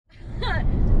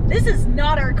This is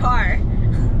not our car.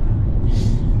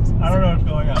 I don't know what's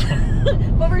going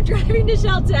on. But we're driving to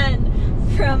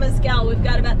Chalten from Mescal. We've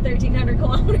got about 1,300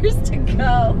 kilometers to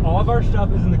go. All of our stuff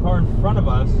is in the car in front of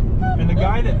us, and the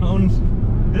guy that owns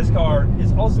this car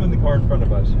is also in the car in front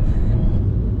of us.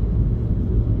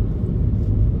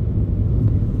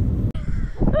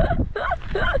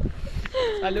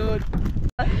 Salud.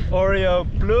 Oreo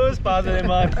plus pase de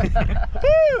man.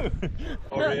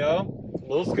 Oreo,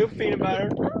 little scoop of peanut butter.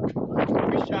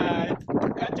 Be shy.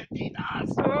 Cachetitas.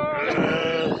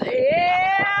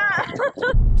 Yeah!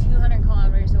 200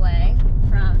 kilometers away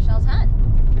from Chalten.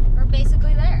 We're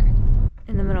basically there.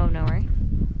 In the middle of nowhere.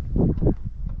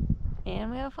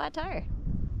 And we have a flat tire.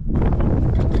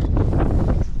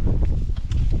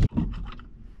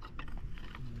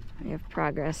 We have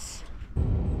progress.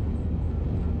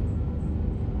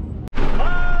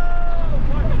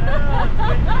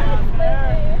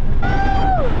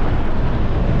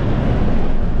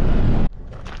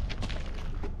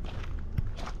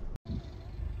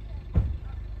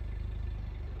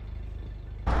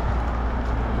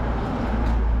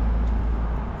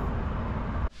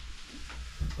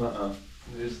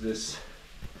 There's this.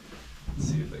 Let's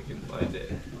see if I can find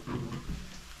it.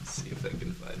 Let's see if I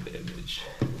can find the image.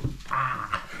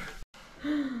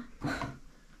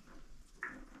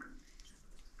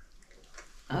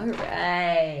 All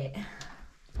right.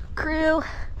 Crew,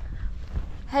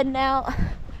 heading out.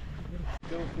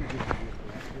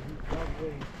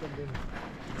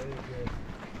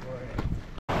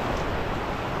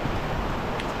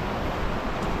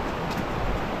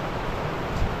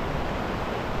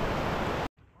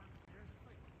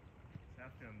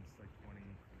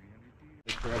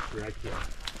 The correct direction.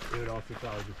 It would also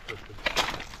probably just flip it.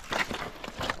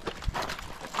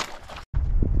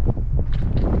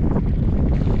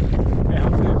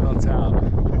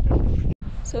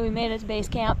 So we made it to base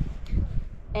camp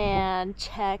and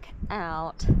check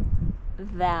out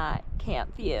that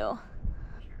camp view.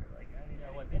 Like, I mean,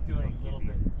 what they do it a little bit,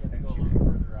 you have to go a little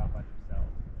further out by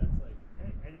themselves. That's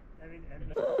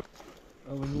like,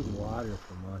 oh, we need water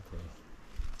for mate.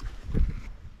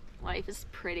 Life is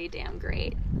pretty damn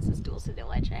great. This is dulce de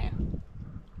leche.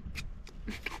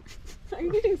 Are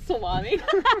you eating salami?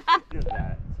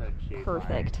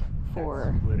 Perfect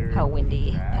for how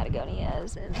windy Patagonia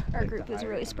is, and our group is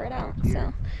really spread out,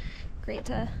 so great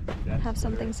to have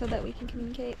something so that we can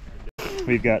communicate.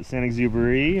 We've got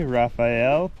Saint-Exupéry,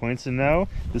 Raphael, Points to Know,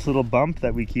 this little bump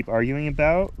that we keep arguing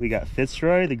about. We got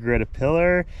Fitzroy, the Greta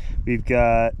Pillar, we've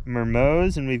got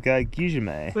Mermoz, and we've got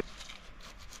Guillemets.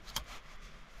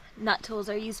 Nut tools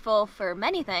are useful for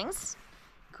many things,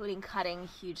 including cutting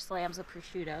huge slabs of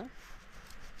prosciutto.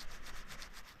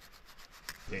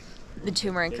 The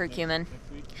turmeric curcumin.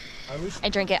 I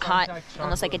drink it hot,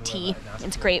 almost like a tea.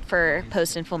 It's great for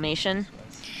post-inflammation.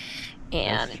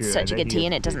 And it's such a good tea,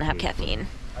 and it doesn't have caffeine.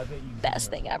 Best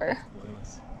thing ever.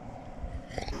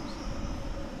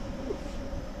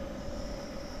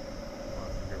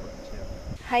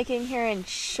 Hiking here in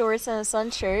shorts and a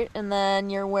sun shirt, and then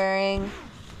you're wearing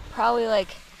probably like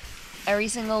every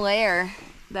single layer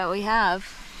that we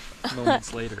have.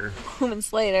 Moments later.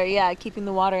 Moments later, yeah, keeping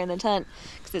the water in the tent,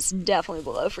 because it's definitely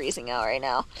below freezing out right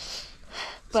now.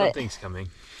 But something's coming.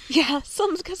 Yeah,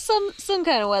 some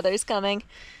kind of weather's coming.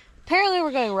 Apparently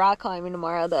we're going rock climbing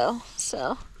tomorrow though,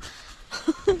 so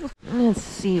let's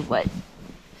see what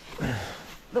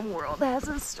the world has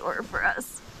in store for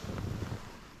us.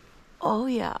 Oh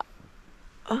yeah.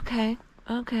 Okay.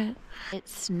 It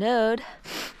snowed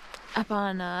up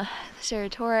on Cerro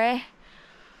Torre,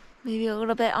 maybe a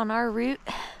little bit on our route,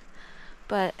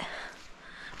 but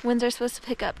winds are supposed to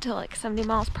pick up to like 70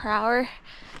 miles per hour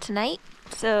tonight.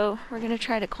 So we're gonna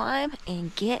try to climb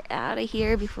and get out of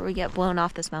here before we get blown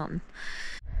off this mountain.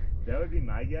 That would be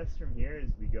my guess from here, is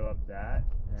we go up that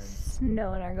and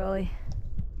snow in our gully.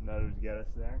 that would get us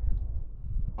there.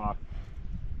 And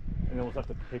then we'll have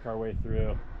to pick our way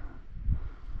through.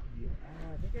 Yeah,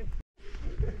 I think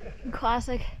it's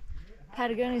Classic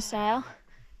Patagonia style.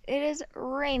 It is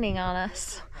raining on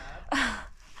us.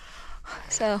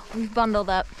 So we've bundled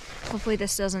up. Hopefully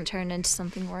this doesn't turn into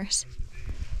something worse.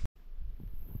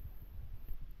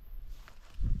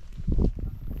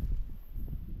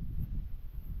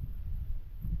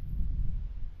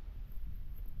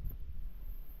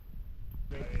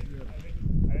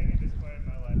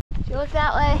 If you look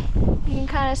that way, you can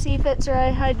kind of see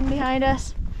Fitzroy hiding behind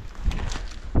us.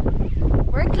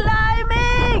 We're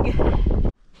climbing! How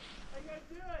you guys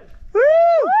doing? Woo!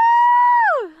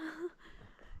 Woo!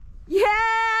 Yeah,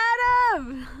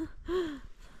 Adam!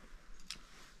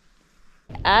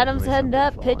 Adam's heading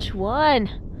up pitch 1.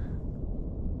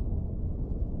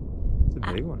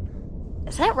 a big one.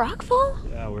 Is that rockfall?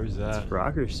 Yeah, where's that? It's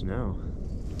rock or snow.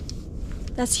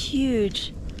 That's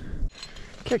huge.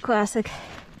 Kurt Classic.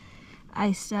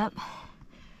 Iced up.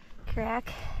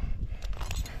 Crack.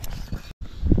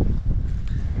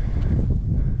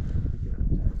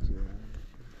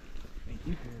 Thank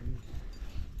you.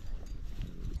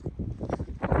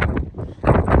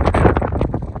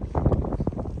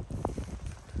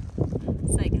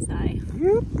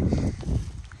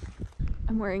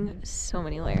 I'm wearing so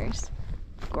many layers.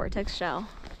 Gore-Tex shell,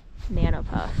 Nano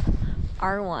Puff,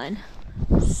 R1,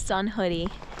 sun hoodie,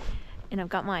 and I've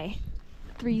got my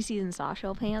 3-season soft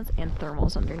shell pants and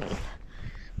thermals underneath.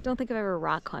 Don't think I've ever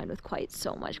rock climbed with quite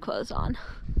so much clothes on.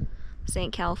 This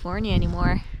ain't California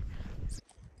anymore.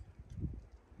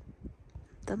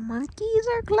 The monkeys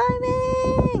are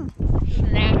climbing!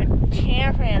 Snack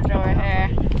champions over here.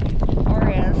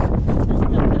 Oreos.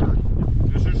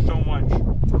 This is so much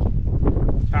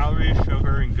calories,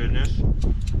 sugar, and goodness,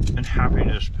 and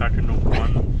happiness packed into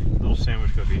one little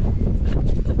sandwich cookie.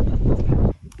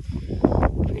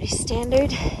 Pretty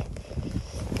standard.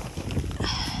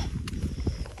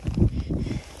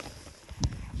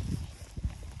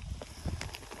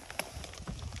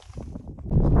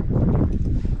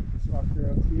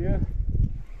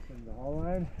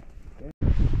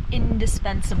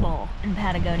 Indispensable in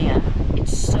Patagonia.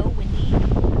 It's so windy,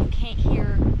 you can't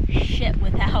hear shit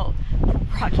without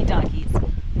Rocky Talkies.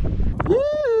 Woo!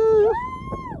 We're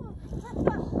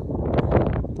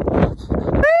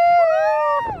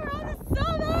on the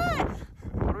summit!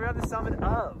 What are we on the summit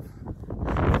of?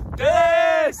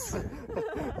 This!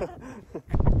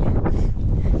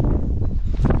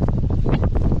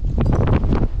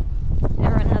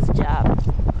 Everyone has a job.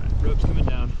 Alright, rope's coming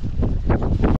down.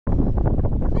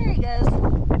 There he goes.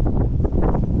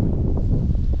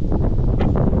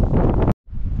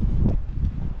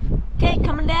 Okay,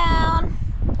 coming down.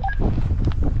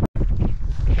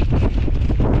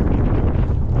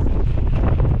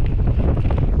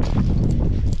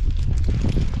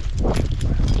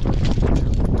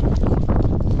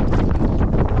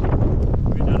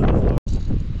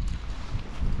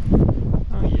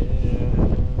 Oh yeah.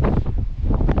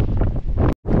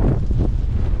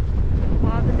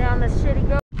 Walking down this shitty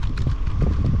road.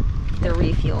 The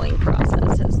refueling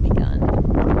process has begun.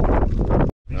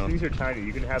 These things are tiny.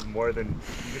 You can have more than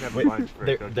you can have a bunch for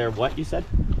They're what you said?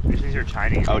 These things are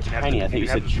tiny. Oh, tiny. I thought you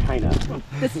said China.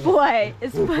 This boy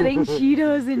is putting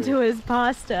Cheetos into his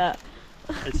pasta.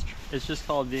 It's just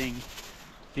called being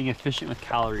efficient with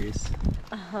calories.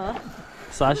 Uh-huh.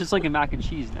 So that's just like a mac and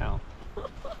cheese now.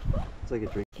 It's like a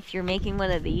drink. If you're making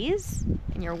one of these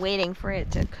and you're waiting for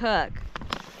it to cook,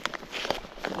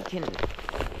 you can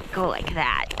go like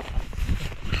that.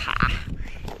 Ha!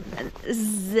 And then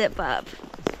zip up.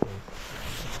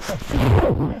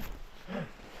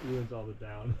 Ruins all the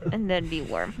down. And then be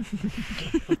warm. So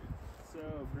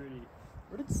pretty.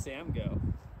 Where did Sam go?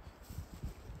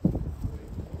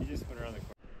 He just went around the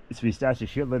corner. So we stashed a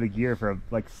shitload of gear for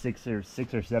like six or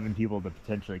seven people to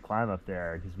potentially climb up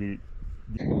there because we.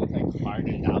 Like fired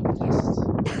it out just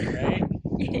right?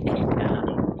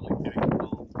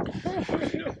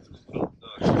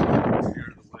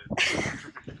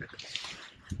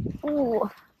 Ooh,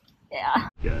 yeah.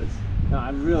 Goes. No,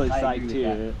 I'm really psyched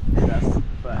too.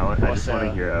 But I just want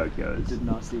to hear how it goes. did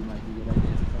not seem like a good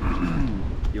idea.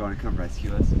 You want to come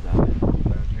rescue us? Is that it?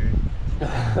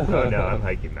 Oh no, I'm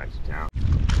hiking back to town.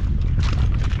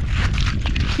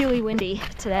 Really windy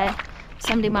today.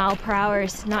 70 mile per hour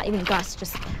is not even gusts,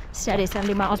 just steady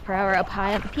 70 miles per hour up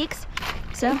high at the peaks.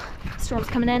 So, storm's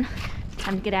coming in.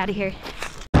 Time to get out of here.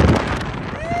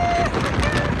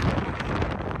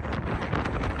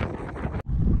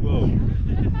 Whoa.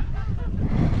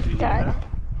 Got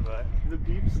What? The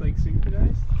beeps like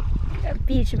synchronized?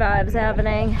 beach vibes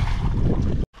happening.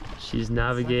 She's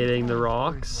navigating the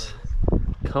rocks,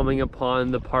 coming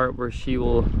upon the part where she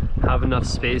will have enough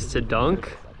space to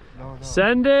dunk.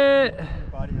 Send it!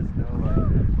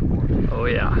 Oh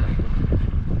yeah.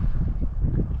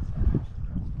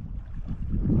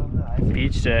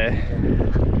 Beach day.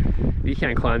 We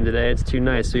can't climb today, it's too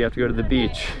nice, so you have to go to the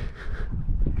beach.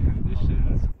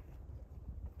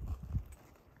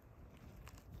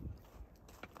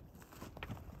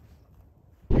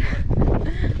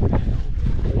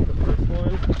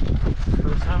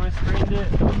 First time I sprained it.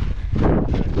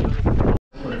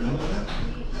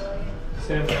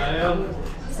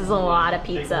 This is a lot of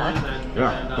pizza.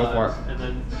 Yeah, go for it. And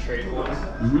then trade one.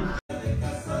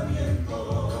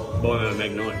 Boy, I'm gonna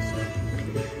make noise.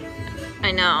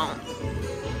 I know.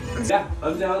 Yeah,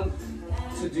 I'm down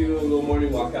to do a little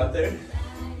morning walk out there.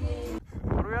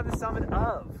 What are we on the summit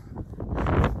of?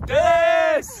 This!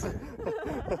 Yes.